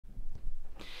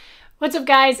What's up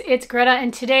guys, it's Greta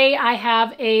and today I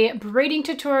have a braiding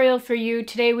tutorial for you.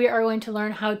 Today we are going to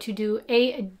learn how to do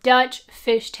a Dutch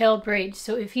fishtail braid.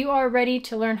 So if you are ready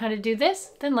to learn how to do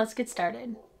this, then let's get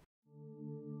started.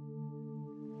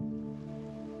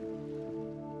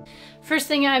 First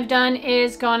thing I've done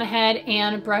is gone ahead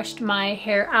and brushed my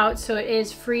hair out so it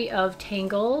is free of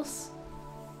tangles.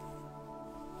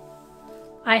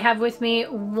 I have with me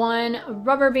one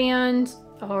rubber band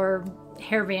or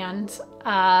hair band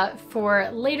for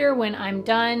later when I'm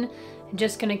done. I'm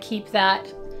just gonna keep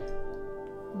that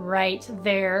right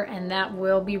there and that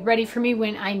will be ready for me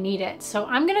when I need it. So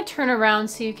I'm gonna turn around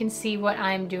so you can see what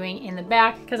I'm doing in the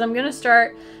back, because I'm gonna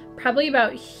start probably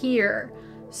about here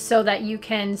so that you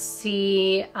can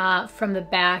see from the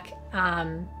back,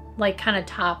 like kind of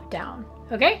top down.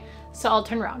 Okay, so I'll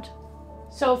turn around.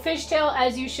 So fishtail,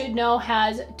 as you should know,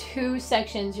 has two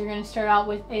sections. You're going to start out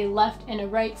with a left and a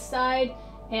right side,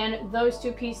 and those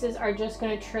two pieces are just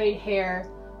going to trade hair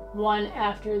one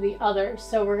after the other.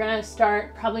 So we're going to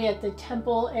start probably at the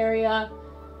temple area,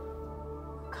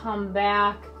 come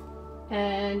back,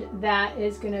 and that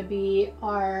is going to be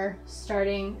our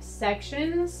starting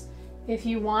sections. If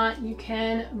you want, you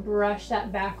can brush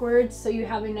that backwards so you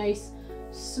have a nice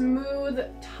smooth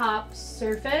top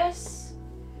surface.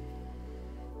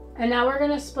 And now we're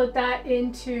going to split that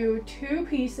into two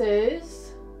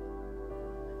pieces,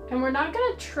 and we're not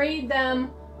going to trade them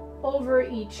over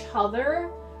each other.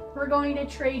 We're going to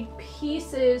trade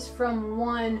pieces from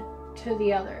one to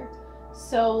the other.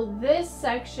 So this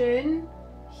section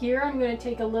here, I'm going to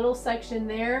take a little section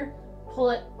there, pull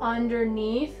it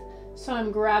underneath. So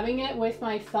I'm grabbing it with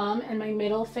my thumb and my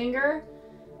middle finger,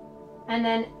 and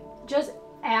then just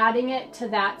adding it to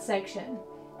that section.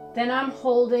 Then I'm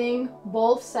holding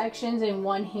both sections in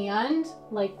one hand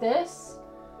like this.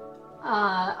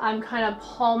 I'm kind of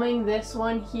palming this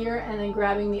one here and then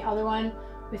grabbing the other one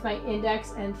with my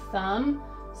index and thumb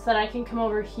so that I can come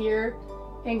over here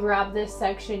and grab this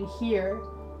section here.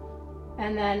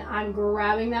 And then I'm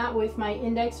grabbing that with my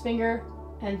index finger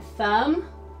and thumb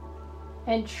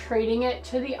and trading it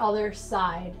to the other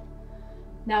side.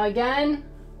 Now again,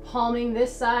 palming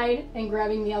this side and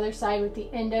grabbing the other side with the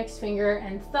index finger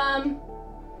and thumb.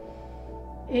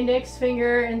 Index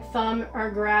finger and thumb are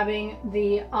grabbing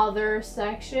the other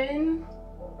section.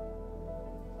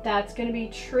 That's going to be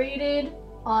traded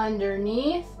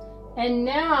underneath. And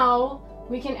now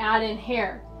we can add in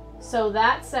hair. So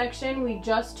that section we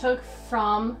just took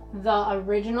from the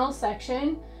original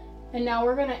section, and now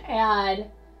we're going to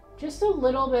add just a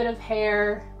little bit of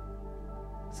hair.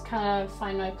 Let's kind of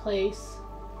find my place.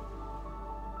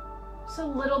 Just a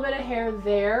little bit of hair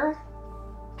there,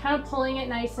 kind of pulling it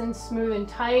nice and smooth and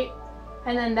tight,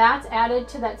 and then that's added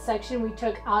to that section we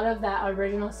took out of that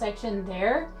original section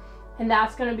there, and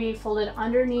that's going to be folded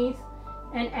underneath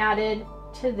and added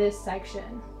to this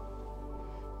section.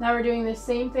 Now we're doing the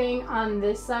same thing on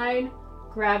this side,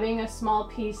 grabbing a small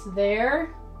piece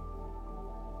there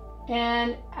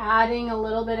and adding a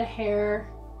little bit of hair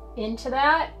into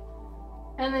that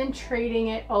and then trading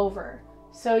it over.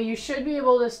 So you should be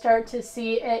able to start to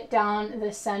see it down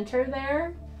the center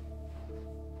there.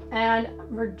 And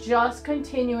we're just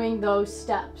continuing those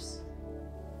steps.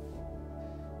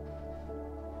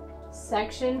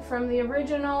 Section from the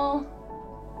original,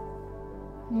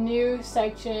 new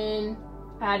section,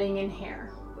 adding in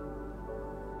hair.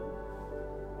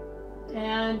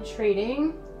 And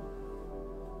trading.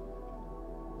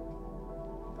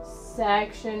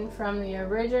 Section from the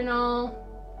original.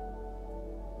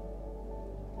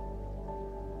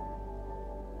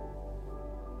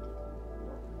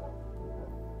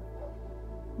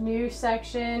 New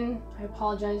section. I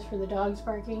apologize for the dogs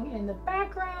barking in the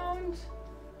background.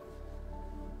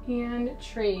 And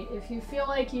trade. If you feel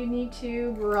like you need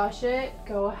to brush it,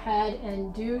 go ahead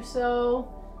and do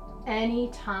so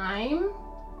anytime.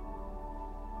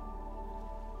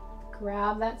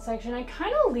 Grab that section. I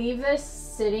kind of leave this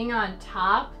sitting on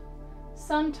top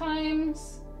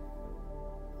sometimes.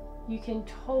 You can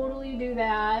totally do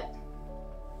that.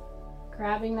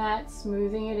 Grabbing that,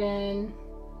 smoothing it in.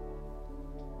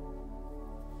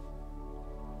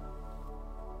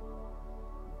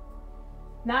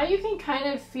 Now you can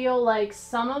kind of feel like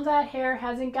some of that hair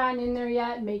hasn't gotten in there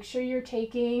yet. Make sure you're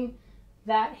taking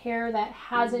that hair that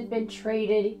hasn't been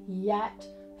traded yet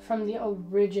from the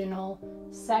original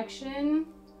section.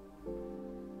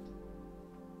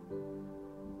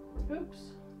 Oops,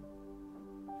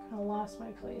 kind of lost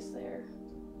my place there.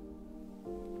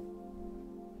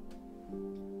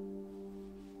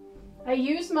 I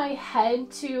use my head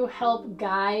to help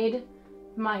guide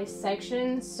my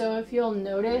sections, so if you'll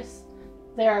notice,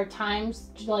 there are times,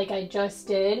 like I just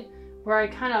did, where I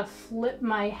kind of flip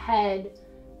my head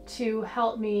to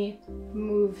help me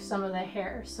move some of the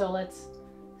hair. So let's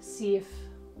see if,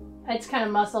 it's kind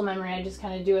of muscle memory. I just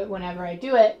kind of do it whenever I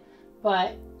do it,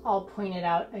 but I'll point it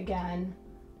out again,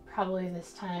 probably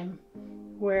this time,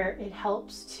 where it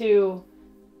helps to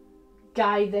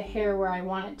guide the hair where I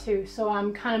want it to. So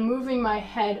I'm kind of moving my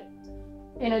head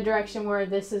in a direction where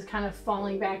this is kind of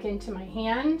falling back into my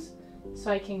hand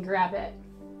so I can grab it.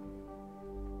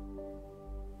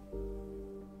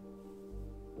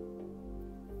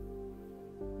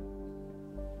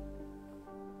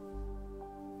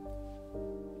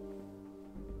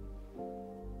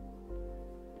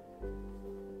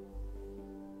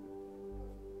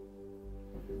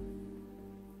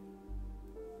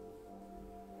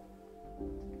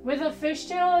 With a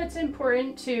fishtail, it's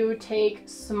important to take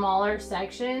smaller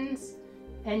sections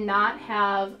and not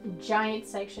have giant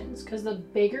sections, because the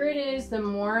bigger it is, the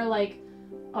more like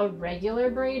a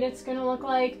regular braid it's going to look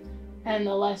like, and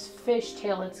the less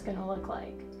fishtail it's going to look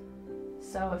like.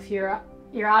 So if you're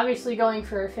obviously going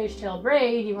for a fishtail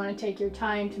braid, you want to take your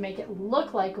time to make it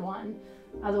look like one.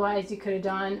 Otherwise, you could have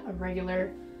done a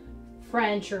regular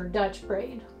French or Dutch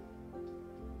braid.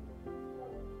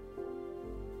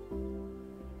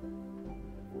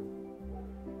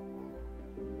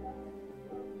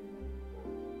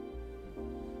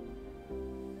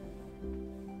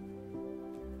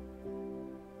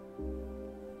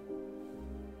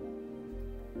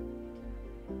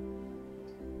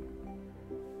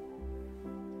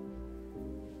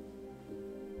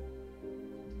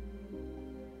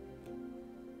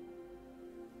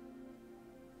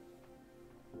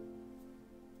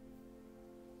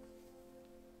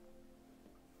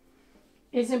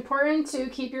 It's important to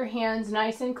keep your hands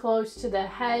nice and close to the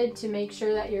head to make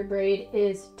sure that your braid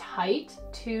is tight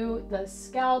to the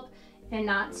scalp and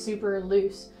not super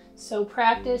loose. So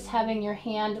practice having your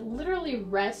hand literally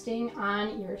resting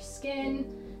on your skin,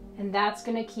 and that's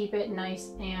going to keep it nice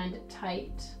and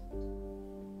tight.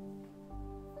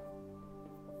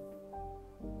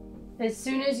 As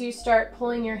soon as you start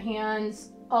pulling your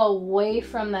hands away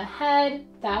from the head,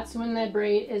 that's when the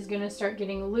braid is going to start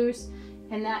getting loose.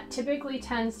 And that typically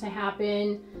tends to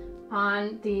happen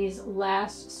on these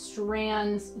last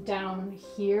strands down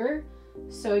here.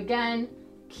 So again,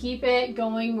 keep it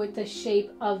going with the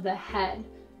shape of the head.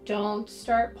 Don't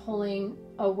start pulling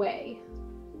away.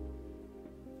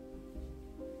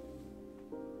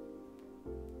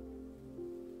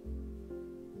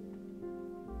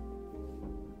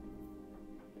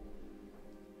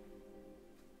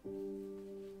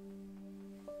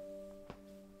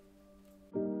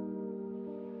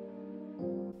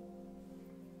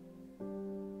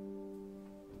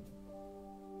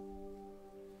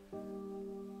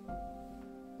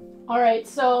 All right,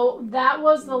 so that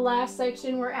was the last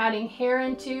section we're adding hair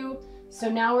into.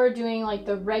 So now we're doing like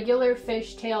the regular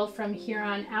fishtail from here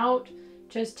on out,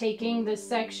 just taking this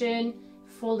section,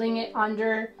 folding it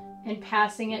under, and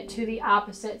passing it to the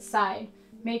opposite side.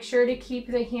 Make sure to keep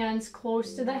the hands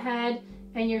close to the head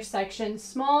and your section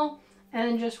small, and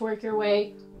then just work your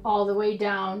way all the way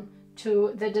down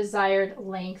to the desired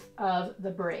length of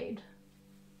the braid.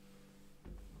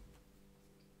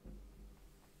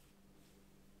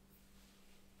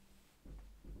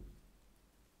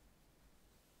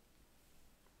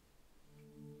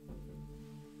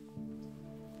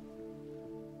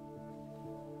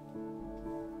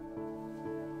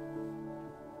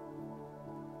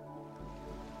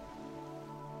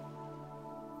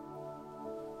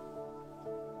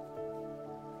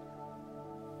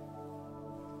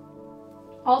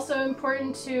 Also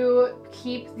important to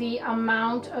keep the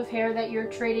amount of hair that you're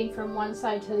trading from one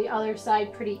side to the other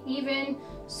side pretty even,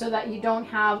 so that you don't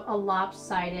have a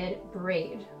lopsided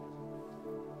braid.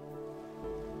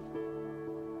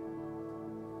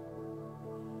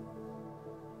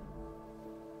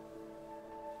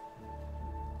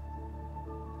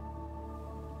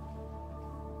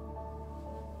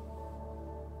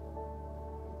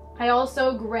 I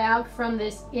also grab from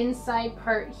this inside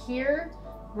part here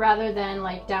rather than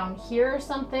like down here or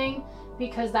something,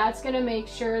 because that's going to make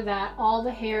sure that all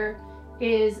the hair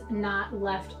is not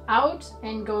left out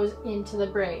and goes into the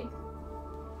braid.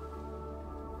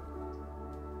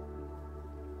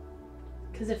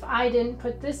 Because if I didn't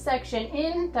put this section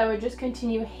in, that would just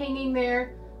continue hanging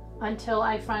there until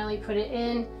I finally put it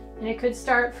in, and it could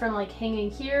start from like hanging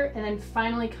here and then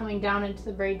finally coming down into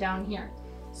the braid down here.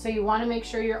 So you want to make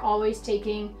sure you're always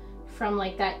taking from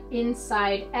like that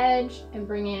inside edge and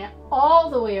bringing it all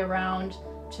the way around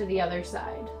to the other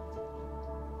side.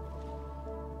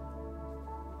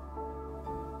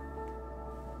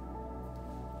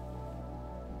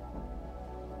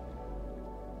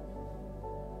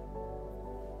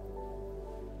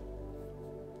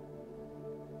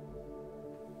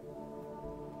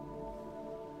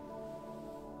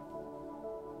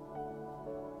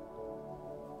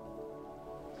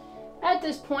 at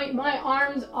this point, my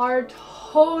arms are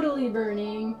totally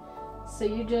burning. So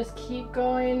you just keep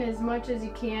going as much as you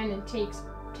can and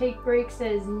take breaks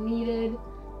as needed.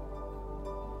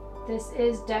 This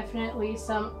is definitely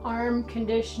some arm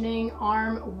conditioning,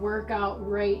 arm workout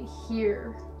right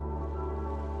here.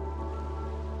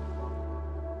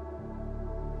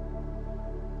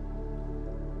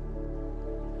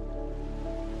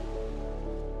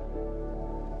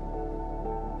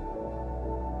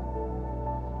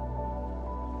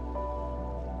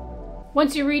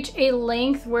 Once you reach a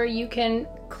length where you can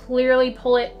clearly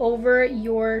pull it over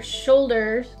your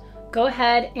shoulders, go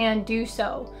ahead and do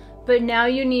so. But now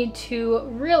you need to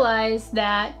realize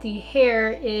that the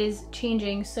hair is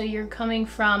changing. So you're coming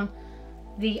from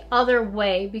the other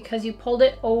way because you pulled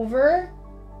it over.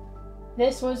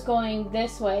 This was going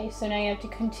this way. So now you have to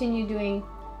continue doing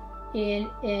it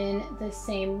in the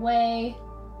same way.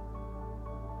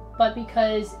 But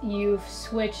because you've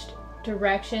switched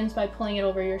directions by pulling it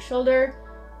over your shoulder,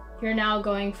 you're now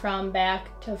going from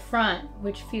back to front,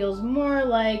 which feels more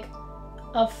like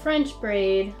a French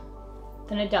braid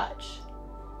than a Dutch.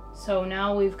 So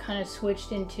now we've kind of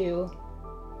switched into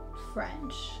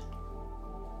French.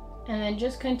 And then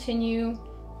just continue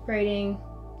braiding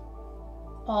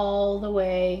all the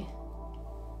way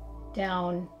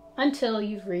down until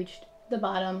you've reached the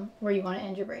bottom where you want to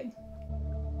end your braid.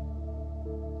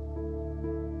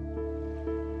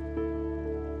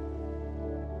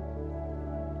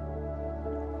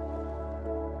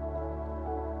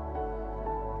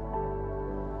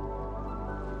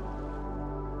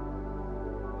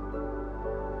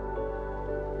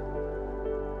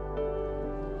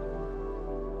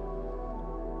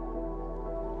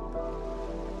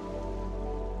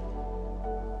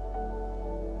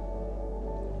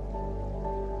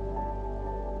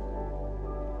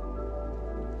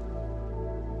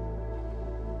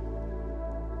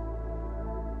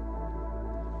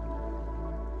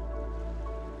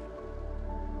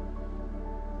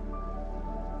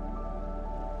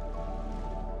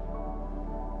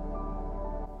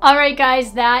 Alright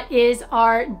guys, that is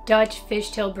our Dutch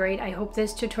fishtail braid. I hope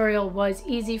this tutorial was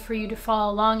easy for you to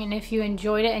follow along, and if you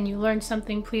enjoyed it and you learned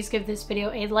something, please give this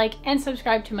video a like and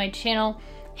subscribe to my channel.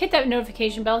 Hit that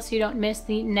notification bell so you don't miss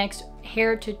the next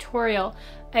hair tutorial.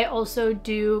 I also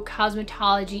do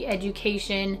cosmetology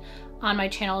education on my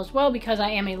channel as well because I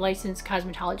am a licensed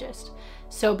cosmetologist.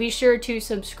 So be sure to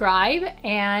subscribe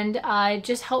and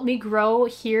just help me grow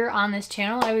here on this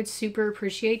channel. I would super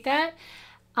appreciate that.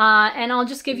 And I'll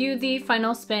just give you the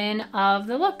final spin of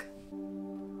the look.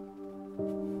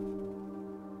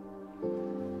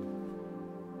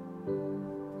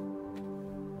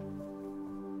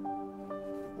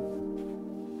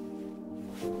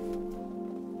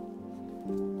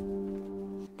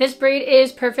 This braid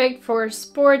is perfect for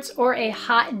sports or a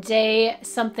hot day,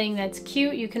 something that's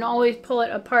cute. You can always pull it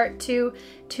apart too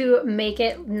to make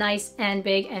it nice and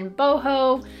big and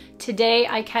boho. Today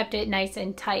I kept it nice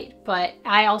and tight, but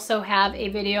I also have a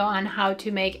video on how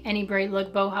to make any braid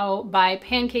look boho by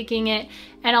pancaking it,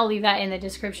 and I'll leave that in the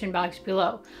description box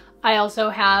below. I also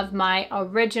have my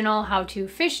original how to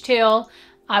fishtail.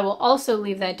 I will also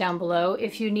leave that down below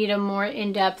if you need a more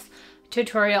in-depth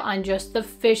tutorial on just the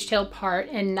fishtail part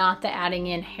and not the adding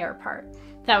in hair part.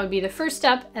 That would be the first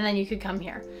step, and then you could come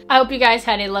here. I hope you guys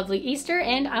had a lovely Easter,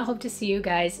 and I hope to see you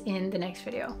guys in the next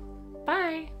video.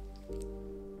 Bye!